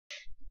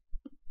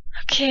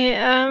Okay,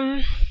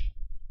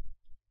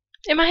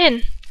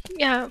 immerhin.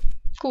 Ja,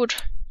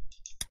 gut.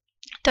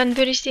 Dann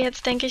würde ich sie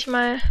jetzt, denke ich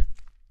mal...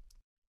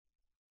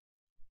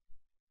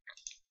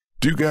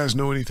 Do you guys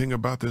know anything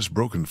about this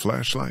broken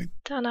flashlight?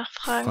 danach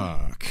fragen.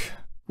 Fuck.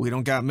 We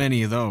don't got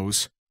many of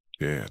those.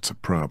 Yeah, it's a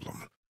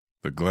problem.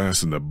 The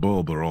glass and the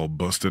bulb are all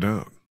busted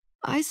out.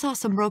 I saw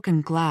some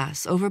broken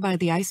glass over by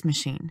the ice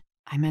machine.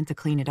 I meant to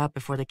clean it up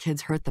before the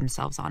kids hurt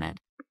themselves on it.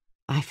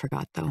 I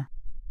forgot, though.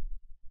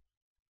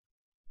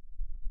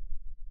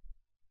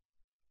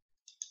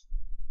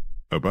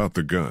 About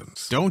the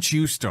guns. Don't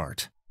you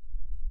start.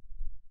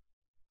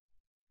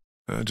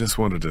 I just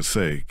wanted to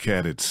say,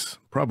 Kat, it's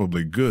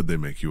probably good they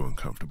make you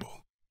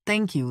uncomfortable.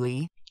 Thank you,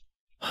 Lee.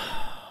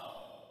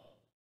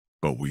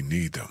 But we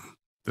need them.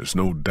 There's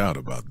no doubt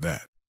about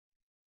that.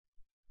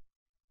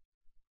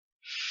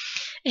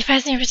 Ich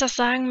weiß nicht, ob ich das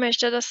sagen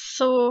möchte. Das ist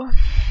so...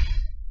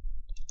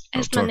 I'll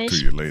Erstmal talk to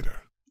nicht. you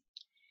later.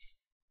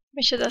 Ich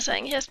möchte das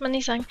eigentlich erstmal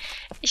nicht sagen.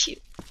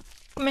 Ich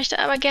möchte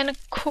aber gerne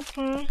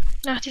gucken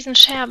nach diesen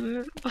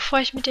Scherben, bevor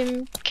ich mit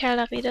dem Kerl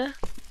da rede.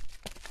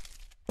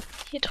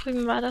 Hier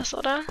drüben war das,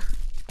 oder?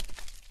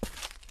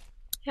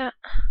 Ja.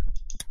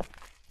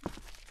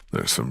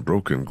 There's some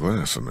broken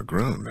glass on the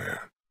ground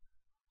there.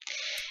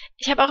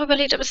 Ich habe auch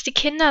überlegt, ob es die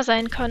Kinder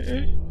sein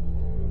könnten.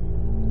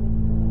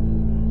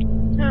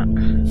 Ja.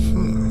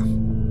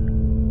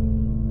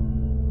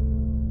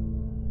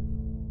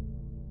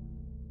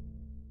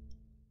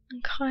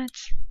 Ein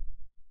Kreuz.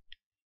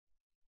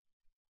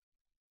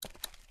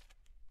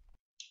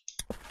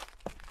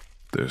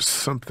 There's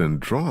something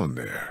drawn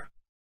there.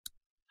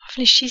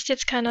 Hoffentlich schießt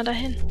jetzt keiner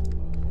dahin.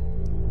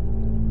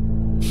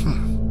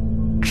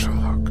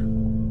 Chalk.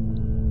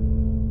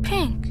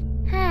 Pink.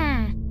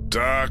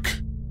 Doc?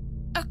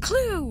 A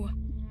clue.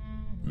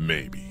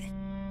 Maybe.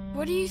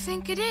 What do you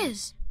think it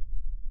is?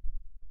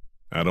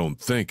 I don't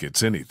think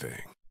it's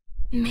anything.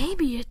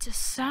 Maybe it's a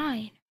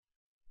sign.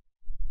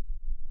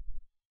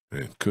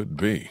 It could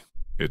be.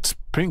 It's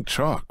pink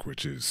chalk,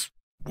 which is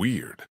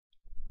weird.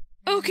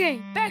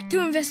 Okay, back to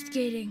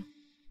investigating.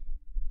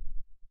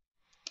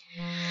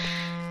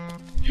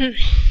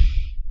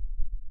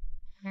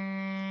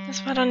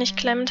 Das war doch nicht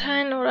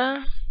Clementine,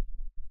 oder?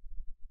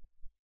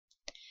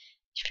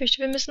 Ich fürchte,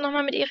 wir müssen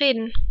nochmal mit ihr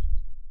reden.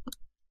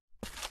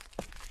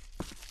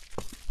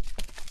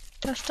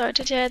 Das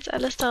deutet ja jetzt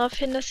alles darauf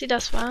hin, dass sie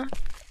das war.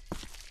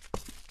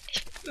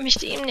 Ich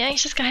möchte Ihnen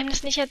eigentlich das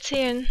Geheimnis nicht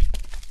erzählen.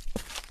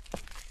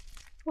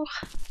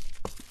 Huch.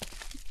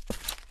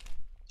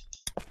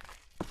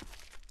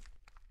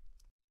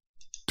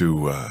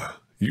 Do,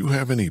 you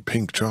have any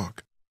pink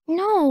chalk?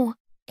 No,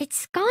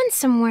 it's gone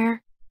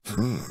somewhere.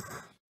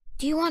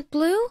 Do you want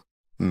blue?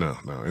 No,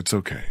 it's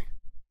okay.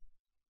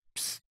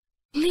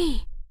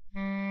 Lee.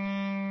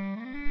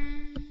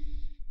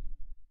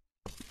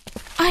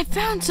 I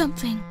found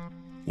something.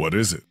 What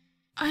is it?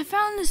 I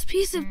found this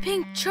piece of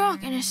pink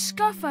chalk and a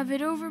scuff of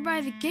it over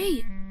by the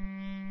gate.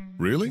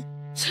 Really?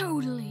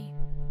 Totally.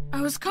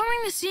 I was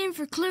combing the scene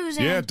for clues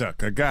and... Yeah,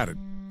 Duck, I got it.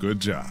 Good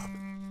job.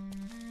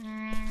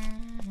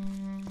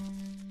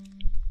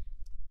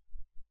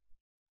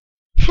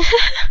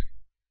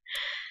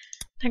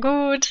 Na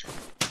gut.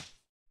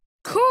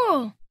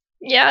 Cool.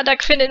 Ja,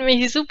 Doug findet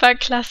mich super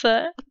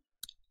klasse.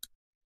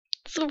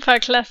 Super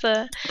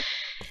klasse.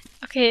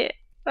 Okay,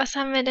 was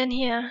haben wir denn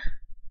hier?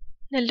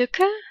 Eine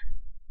Lücke?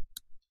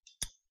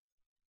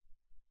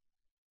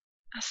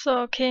 Ach so,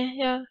 okay,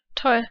 ja,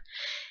 toll.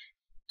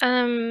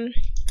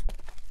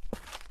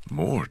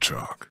 More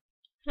chalk.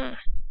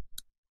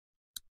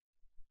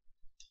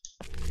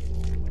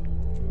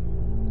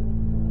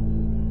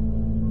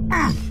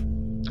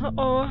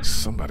 Oh.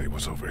 Somebody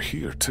was over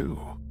here, too.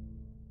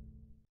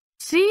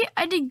 See?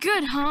 I did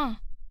good, huh?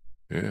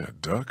 Yeah,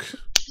 Duck.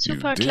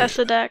 Super you did.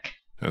 klasse, Doug.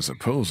 I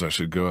suppose I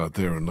should go out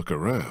there and look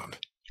around.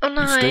 Oh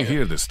You stay nein.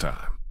 here this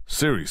time.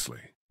 Seriously.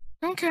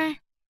 Okay.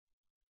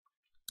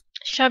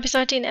 Ich glaube, ich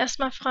sollte ihn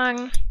erstmal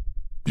fragen.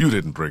 You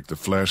didn't break the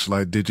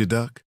flashlight, did you,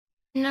 Duck?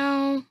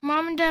 No,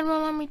 Mom and Dad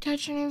won't let me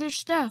touch any of their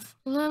stuff.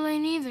 Lily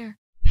neither.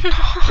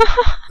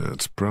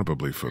 That's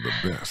probably for the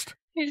best.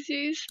 Wie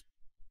süß.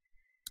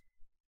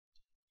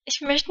 Ich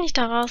möchte nicht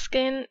da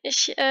rausgehen.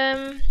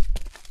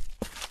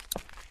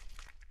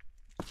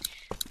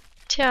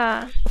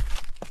 Tja.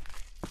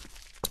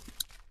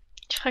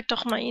 Ich frag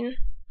doch mal ihn.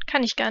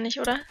 Kann ich gar nicht,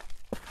 oder?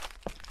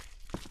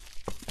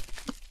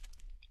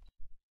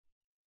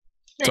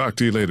 Nee. Talk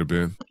to you later,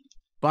 Ben.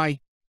 Bye.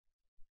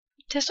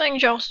 Der ist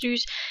eigentlich auch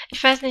süß.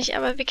 Ich weiß nicht,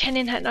 aber wir kennen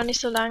ihn halt noch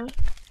nicht so lang.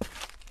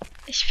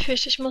 Ich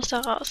fürchte, ich muss da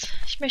raus.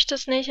 Ich möchte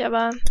es nicht,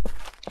 aber...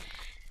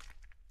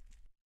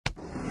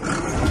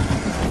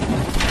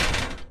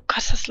 Gott,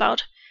 ist das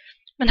laut.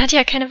 Man hat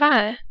ja keine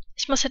Wahl.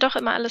 Ich muss ja doch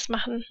immer alles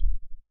machen.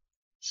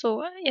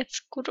 So,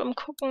 jetzt gut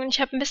umgucken. Und ich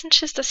habe ein bisschen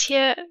Schiss, dass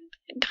hier,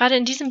 gerade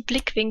in diesem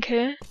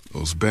Blickwinkel,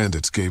 Those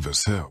bandits gave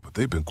us hell, but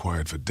they've been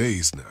quiet for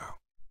days now.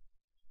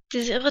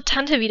 diese irre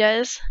Tante wieder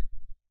ist.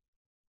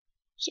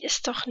 Hier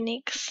ist doch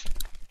nix.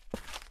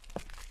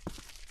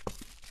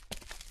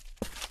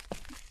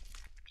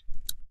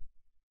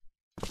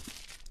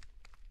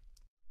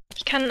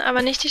 Ich kann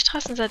aber nicht die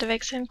Straßenseite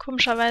wechseln,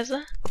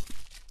 komischerweise.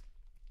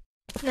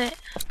 Nee.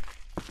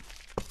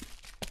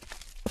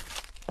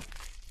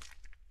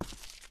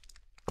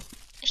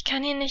 Ich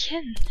kann hier nicht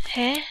hin.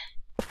 Hä?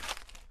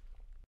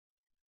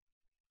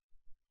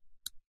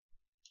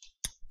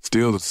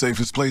 Still the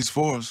safest place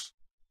for us.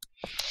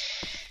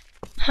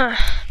 Ha.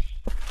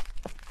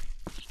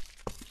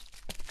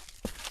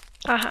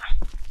 Aha.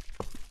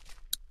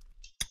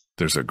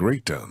 There's a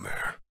grate down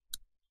there.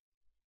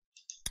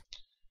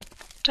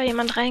 Da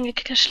jemand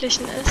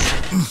reingeschlichen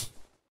ist.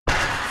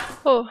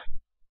 Oh.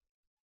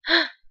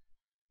 Hat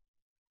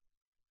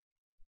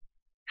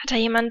da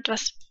jemand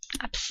was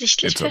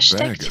absichtlich It's a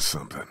bag versteckt? or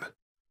something.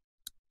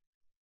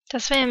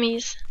 Das wäre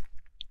mies.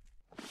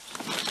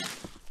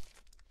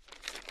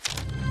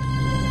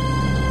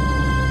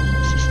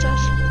 Was ist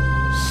das?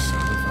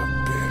 Son of a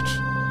bitch.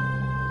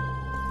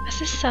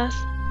 Was ist das?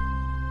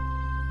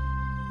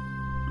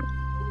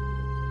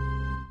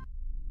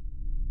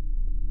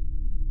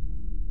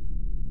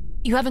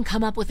 You haven't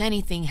come up with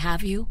anything,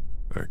 have you?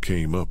 I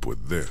came up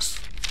with this.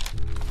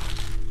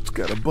 It's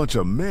got a bunch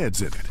of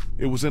meds in it.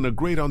 It was in a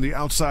grate on the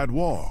outside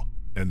wall.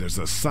 And there's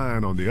a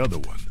sign on the other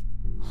one.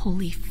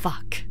 Holy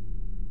fuck.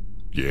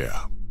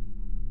 Yeah.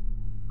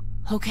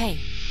 Okay,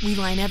 we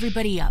line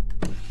everybody up.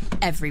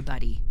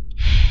 Everybody.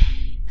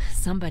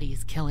 Somebody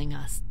is killing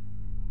us.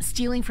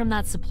 Stealing from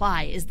that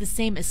supply is the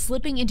same as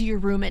slipping into your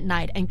room at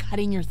night and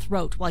cutting your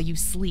throat while you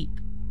sleep.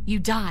 You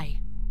die.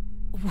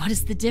 What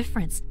is the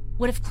difference?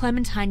 What if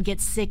Clementine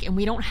gets sick and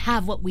we don't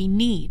have what we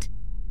need?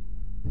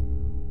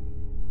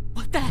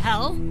 What the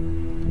hell?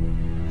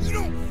 You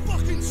don't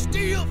fucking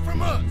steal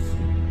from us!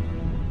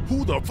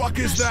 Who the fuck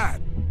is that?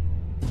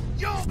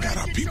 Y'all Got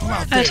our better get people your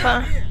out ass there.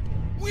 out here.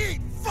 We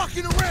ain't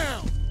fucking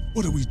around!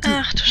 What do we do?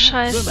 Ach du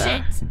Scheiße.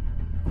 Shit!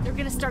 They're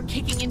gonna start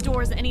kicking in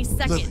doors any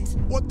second.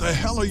 What the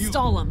hell are you?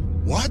 Stall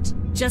him. What?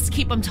 Just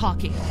keep him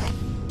talking.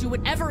 Do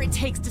whatever it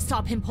takes to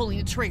stop him pulling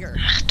the trigger.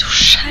 Ach du The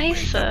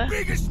Scheiße.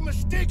 biggest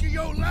mistake of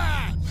your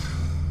life!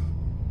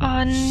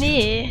 Oh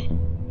nee.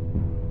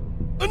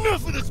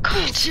 Enough of this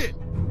bullshit!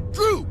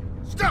 Drew,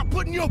 stop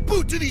putting your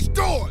boot to these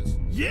doors!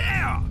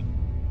 Yeah!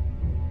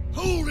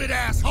 Hold it,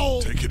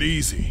 asshole! Take it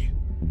easy.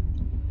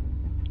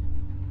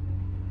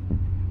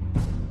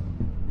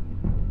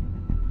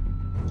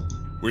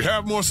 We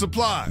have more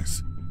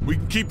supplies. We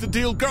can keep the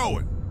deal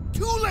going.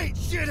 Too late,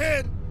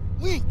 shithead!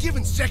 We ain't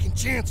giving second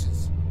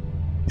chances.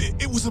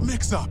 It was a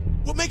mix-up.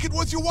 We'll make it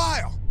worth your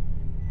while.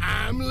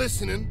 I'm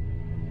listening.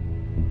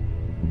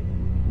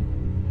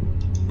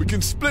 We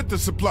can split the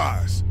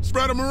supplies,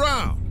 spread them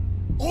around.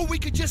 Or we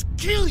could just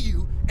kill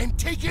you and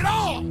take it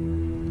all!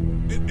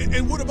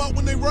 And what about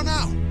when they run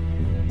out?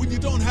 When you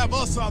don't have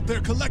us out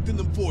there collecting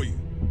them for you?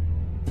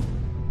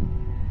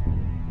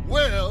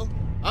 Well,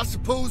 I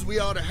suppose we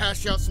ought to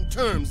hash out some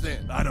terms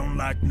then. I don't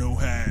like no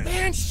hand.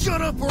 Man,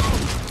 shut up or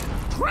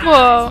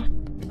I'll... Wow.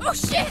 Oh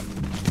shit!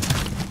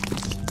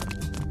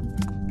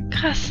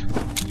 Krass.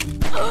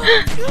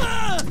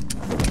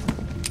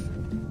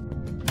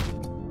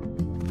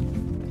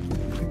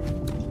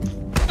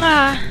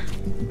 Ah.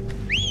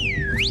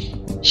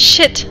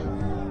 Shit.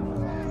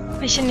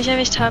 Weil ich ihn nicht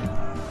erwischt habe.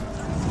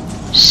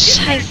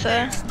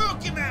 Scheiße.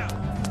 Smoke him out!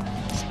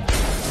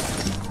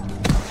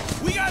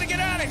 We gotta get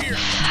out of here!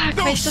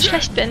 Fuck, weil ich so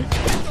schlecht bin.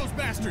 Get those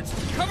bastards!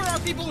 Cover our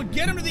people and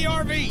get them to the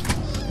RV!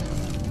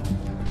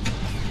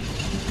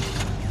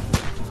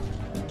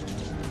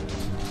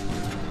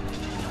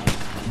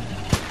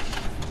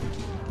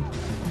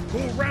 Go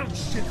around,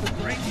 shit for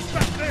brain. He's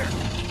back there!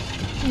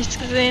 Nichts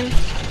gesehen.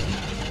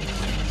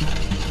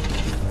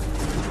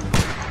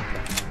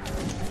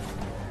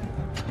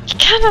 Ich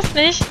kann das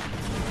nicht.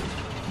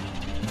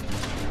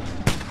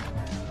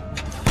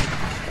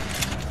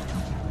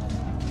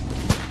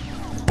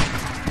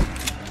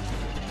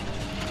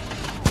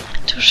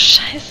 Du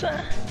Scheiße.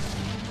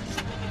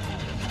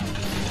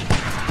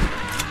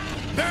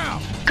 Now!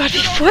 Gott, wie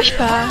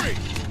furchtbar. Hurry!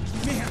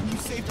 Man, you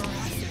saved our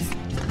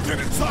asses. Get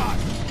inside!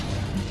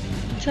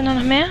 Sind da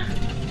noch mehr?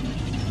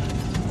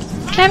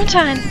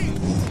 Clementine.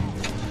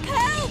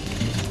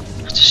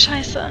 Ach du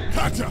Scheiße.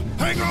 Gotcha!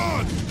 Hang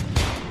on!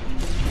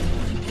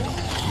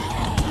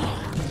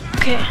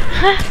 Okay.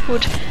 Ha,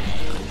 gut.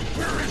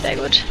 Sehr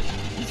gut.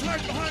 He's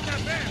right behind that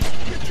van.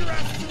 Get your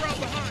asses around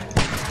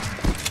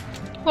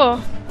behind. Wow.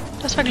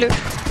 Das war Glück.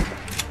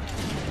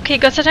 Okay,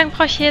 Gott sei Dank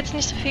brauche ich hier jetzt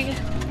nicht so viel.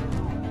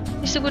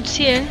 Nicht so gut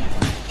zielen.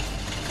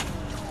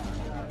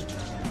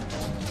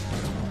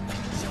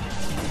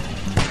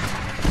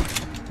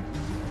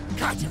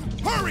 Gotcha!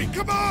 Hurry!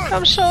 Come on!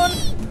 Komm schon.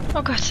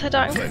 Oh Gott sei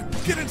Dank.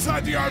 Clint, get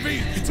inside the RV.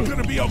 It's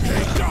gonna be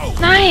okay. Go!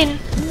 Nein!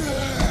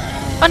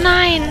 Oh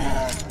nein!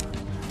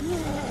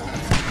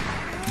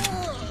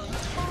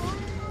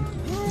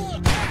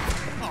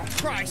 Oh,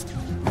 Christ.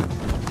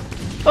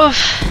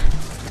 Uff.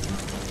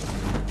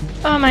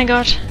 Oh mein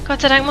Gott.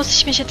 Gott sei Dank muss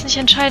ich mich jetzt nicht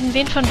entscheiden,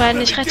 wen von beiden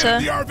ich Get in rette.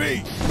 the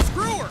RV!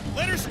 Screw her.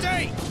 Let her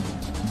stay.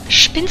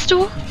 Spinnst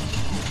du?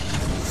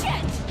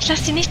 Ich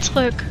lass die nicht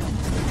zurück.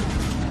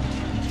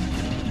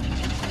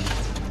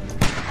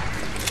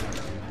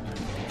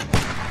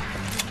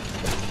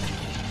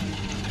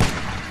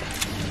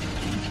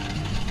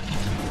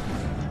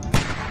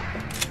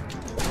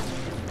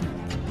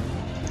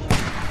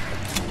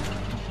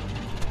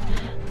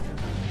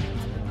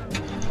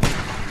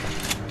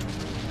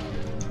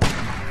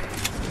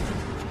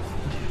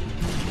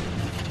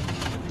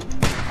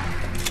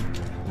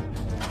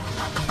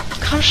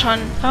 komm schon.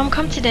 Warum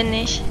kommt sie denn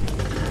nicht?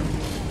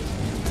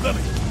 Lily,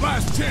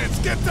 last chance,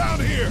 get down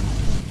here!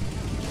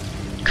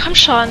 Komm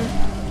schon.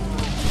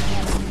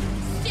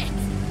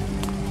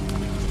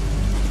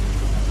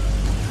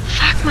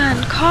 Fuck,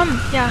 Mann, komm.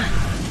 Ja.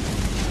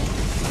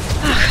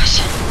 Ach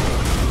Gott.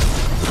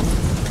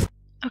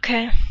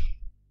 Okay.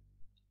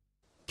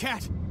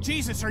 Cat,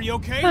 Jesus, are you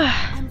okay?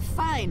 I'm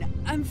fine.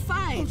 I'm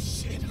fine. Oh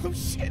shit, oh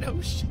shit,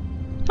 oh shit.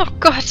 Oh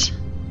Gott.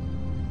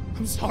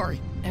 I'm sorry.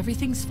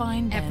 Everything's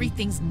fine, Ben.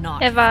 Everything's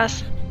not.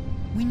 War's.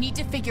 We need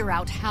to figure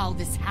out how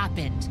this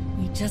happened.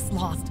 We just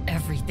lost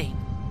everything.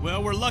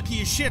 Well, we're lucky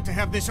as shit to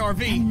have this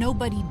RV. And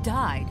nobody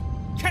died.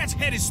 Cat's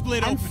head is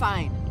split open. I'm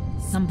fine.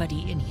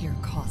 Somebody in here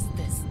caused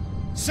this.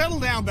 Settle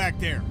down back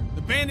there.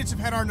 The bandits have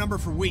had our number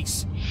for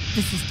weeks.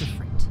 This is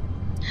different.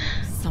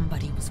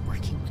 Somebody was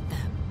working with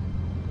them.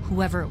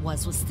 Whoever it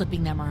was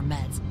slipping them our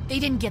meds. They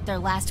didn't get their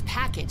last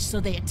package, so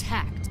they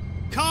attacked.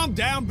 Calm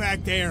down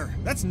back there.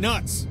 That's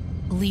nuts.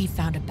 Lee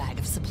found a bag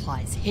of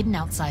supplies hidden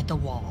outside the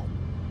wall.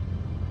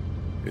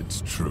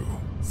 It's true.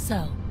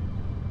 So,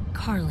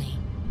 Carly,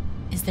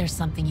 is there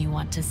something you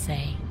want to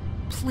say?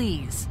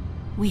 Please.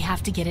 We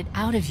have to get it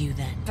out of you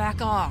then.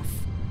 Back off.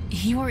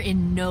 You're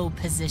in no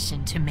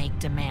position to make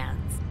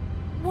demands.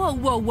 Whoa,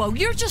 whoa, whoa,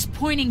 you're just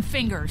pointing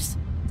fingers.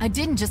 I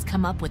didn't just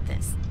come up with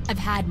this. I've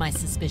had my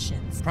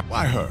suspicions.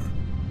 Why her?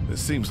 This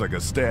seems like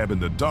a stab in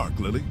the dark,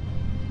 Lily.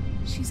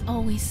 She's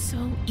always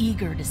so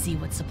eager to see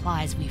what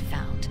supplies we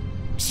found.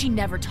 She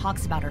never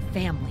talks about her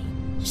family.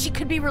 She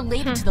could be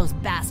related to those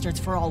bastards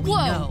for all we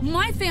know. Whoa,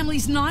 my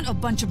family's not a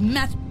bunch of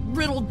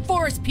meth-riddled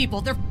forest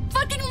people. They're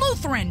fucking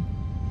Lutheran.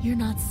 You're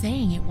not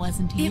saying it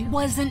wasn't you? It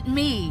wasn't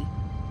me.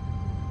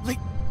 Like,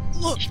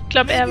 look,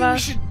 glaub, maybe we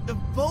war's. should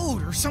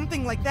vote or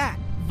something like that.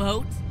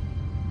 Vote?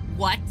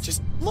 What?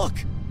 Just look.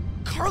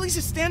 Carly's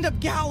a stand-up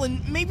gal,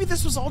 and maybe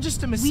this was all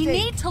just a mistake. We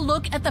need to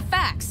look at the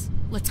facts.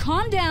 Let's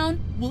calm down,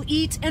 we'll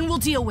eat, and we'll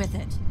deal with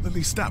it.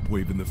 Lily, stop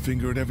waving the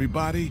finger at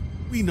everybody.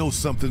 We know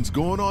something's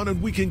going on,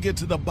 and we can get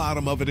to the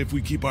bottom of it if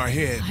we keep our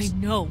heads. I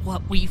know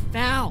what we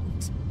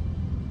found.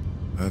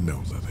 I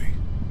know, Lily.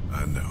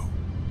 I know.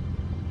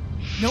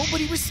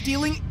 Nobody was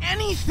stealing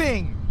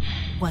anything!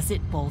 Was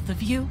it both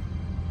of you?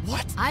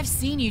 What? I've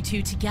seen you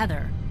two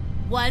together.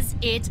 Was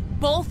it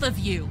both of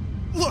you?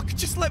 Look,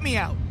 just let me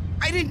out.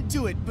 I didn't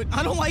do it, but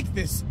I don't like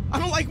this. I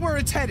don't like where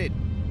it's headed.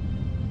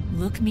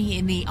 Look me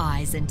in the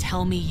eyes and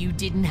tell me you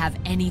didn't have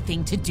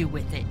anything to do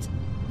with it.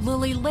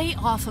 Lily, lay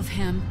off of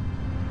him.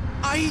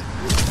 Shit,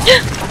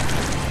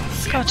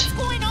 Gott. What's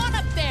going on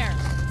up there?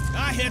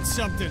 I hit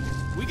something.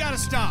 We gotta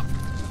stop.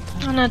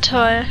 Oh, na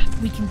toll.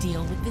 We can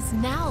deal with this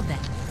now then.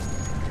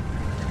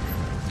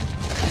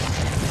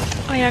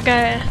 Oh ja,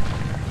 geil.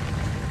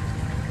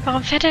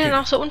 Warum fährt er denn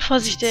auch so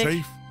unvorsichtig?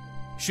 Safe?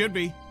 Should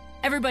be.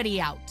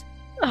 Everybody out.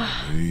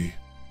 Hey.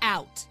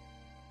 Out.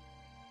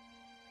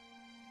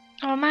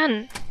 Oh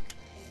Mann.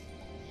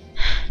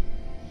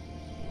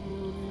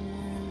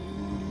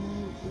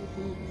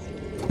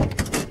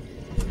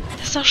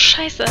 Das ist doch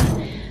scheiße.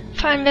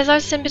 Vor allem, wer soll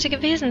es denn bitte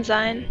gewesen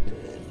sein?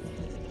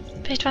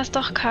 Vielleicht war es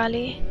doch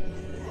Carly.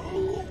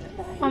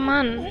 Oh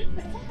Mann.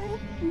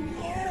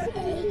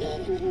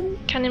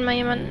 Kann ihm mal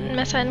jemand ein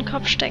Messer in den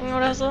Kopf stecken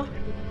oder so?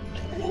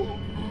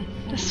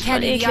 Das ist voll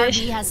Kenny, the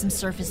eklig. RV has some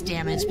surface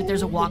damage, but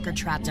there's a walker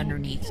trapped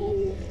underneath.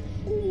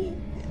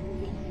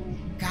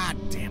 God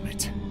damn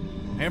it.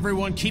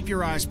 Everyone keep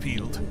your eyes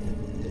peeled.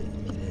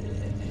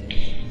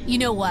 You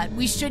know what?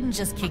 We shouldn't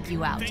just kick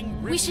you out.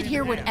 We should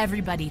hear what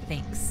everybody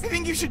thinks. I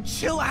think you should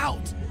chill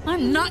out.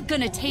 I'm not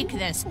gonna take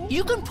this.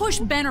 You can push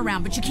Ben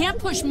around, but you can't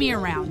push me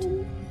around.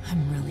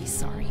 I'm really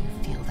sorry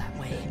you feel that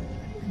way.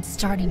 I'm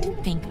starting to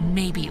think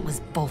maybe it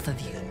was both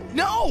of you.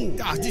 No!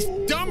 This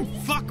dumb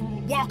fuck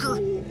Walker.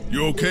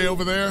 You okay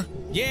over there?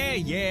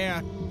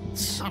 Yeah.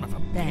 Son of a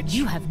Ben, bitch.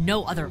 you have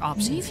no other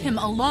options. Leave him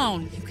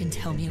alone. You can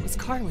tell me it was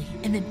Carly,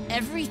 and then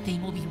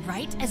everything will be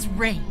right as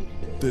rain.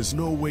 There's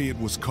no way it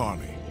was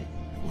Carly.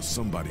 It was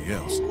somebody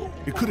else.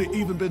 It could have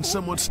even been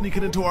someone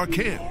sneaking into our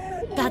camp.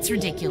 That's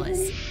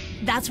ridiculous.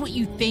 That's what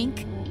you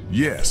think?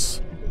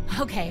 Yes.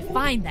 Okay,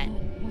 fine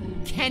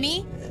then.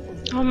 Kenny?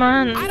 Oh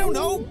Mann. I don't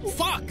know.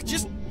 Fuck.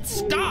 Just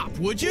stop,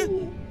 would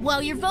you?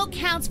 Well, your vote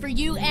counts for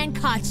you and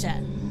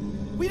Katja.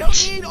 We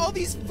don't need all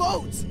these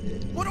votes.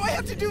 What do I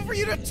have to do for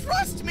you to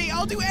trust me?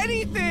 I'll do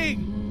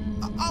anything.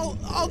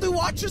 I'll do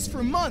watches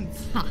for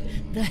months. Huh,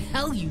 the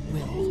hell you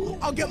will.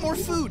 I'll get more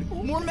food,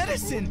 more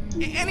medicine,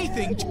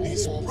 anything.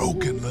 He's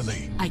broken,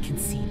 Lily. I can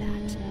see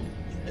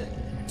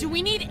that. Do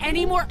we need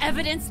any more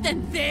evidence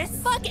than this?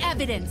 Fuck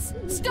evidence!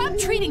 Stop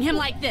treating him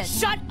like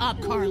this! Shut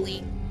up,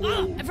 Carly.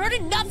 I've heard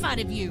enough out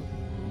of you.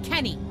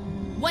 Kenny,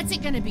 what's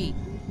it gonna be?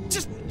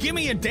 Just give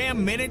me a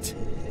damn minute.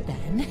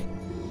 Ben,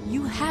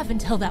 you have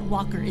until that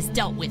walker is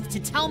dealt with to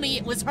tell me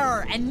it was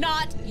her and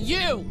not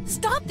you.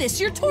 Stop this!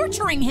 You're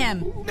torturing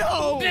him!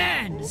 No!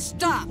 Ben,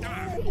 stop.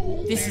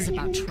 This is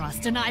about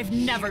trust, and I've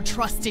never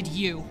trusted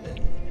you.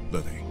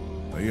 Lily,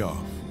 lay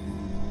off.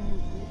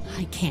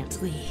 I can't,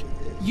 Lee.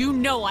 You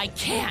know I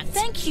can't.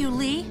 Thank you,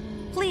 Lee.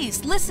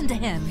 Please, listen to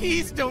him.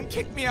 Please don't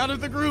kick me out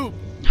of the group.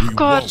 Oh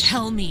Gott.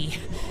 Tell me.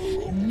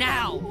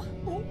 Now.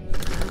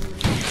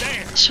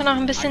 Ist schon auch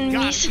ein bisschen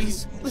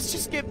mies. Let's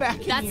just get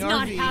back in That's the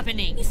not RV.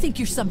 happening. You think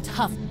you're some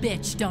tough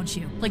bitch, don't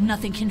you? Like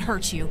nothing can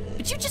hurt you.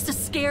 But you're just a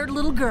scared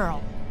little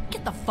girl.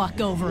 Get the fuck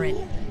over it.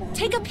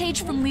 Take a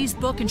page from Lee's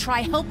book and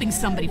try helping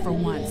somebody for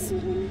once.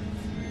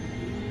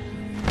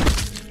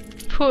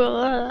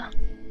 Puh.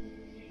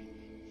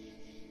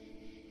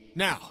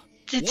 Now,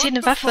 Sie what zieht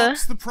eine the Waffe.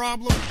 fuck's the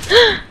problem?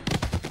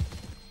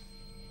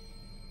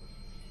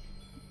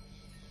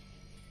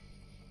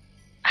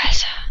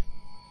 Alter.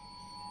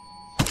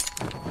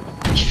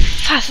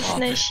 Ich fass es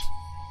nicht.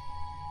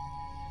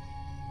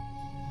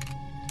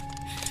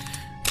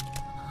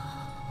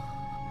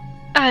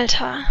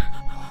 Alter.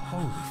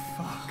 Holy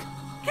fuck.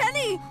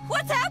 Kenny,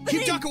 what's happening?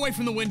 Keep duck away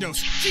from the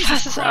windows. Ich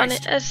fass Jesus es auch Christ.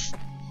 nicht. Es,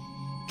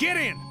 Get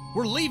in.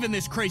 We're leaving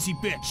this crazy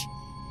bitch.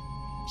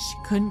 She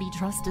couldn't be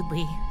trusted,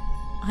 Lee.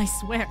 I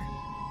swear.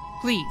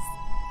 Please.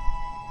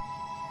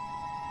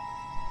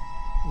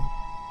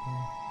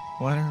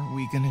 What are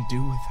we gonna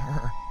do with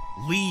her?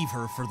 Leave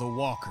her for the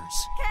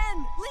walkers.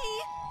 Ken,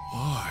 Lee.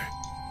 Why?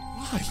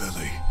 Why,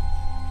 Lily?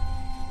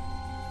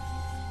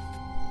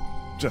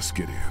 Just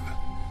get in.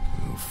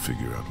 We'll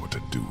figure out what to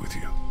do with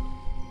you.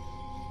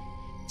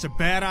 It's a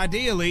bad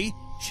idea, Lee.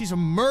 She's a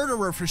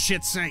murderer, for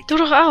shit's sake. du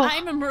doch auch.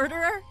 I'm a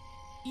murderer?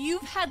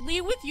 You've had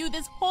Lee with you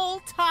this whole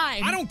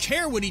time. I don't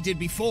care what he did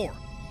before.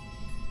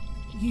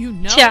 You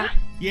know? Tja.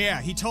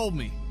 Yeah, he told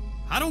me.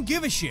 I don't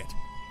give a shit.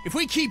 If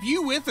we keep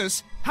you with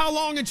us, how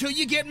long until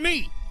you get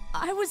me?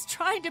 I was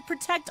trying to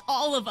protect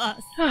all of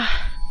us.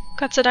 Ah,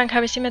 Gott sei Dank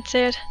habe ich es ihm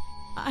erzählt.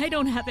 I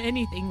don't have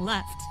anything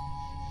left.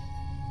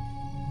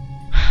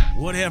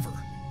 Whatever.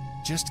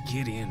 Just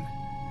get in.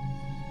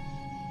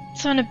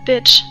 So eine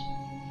Bitch.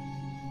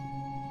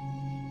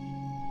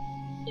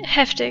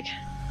 Heftig.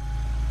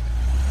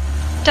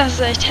 Das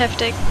ist echt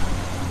heftig.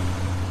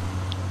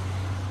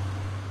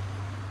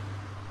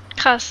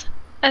 Krass.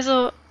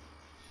 Also,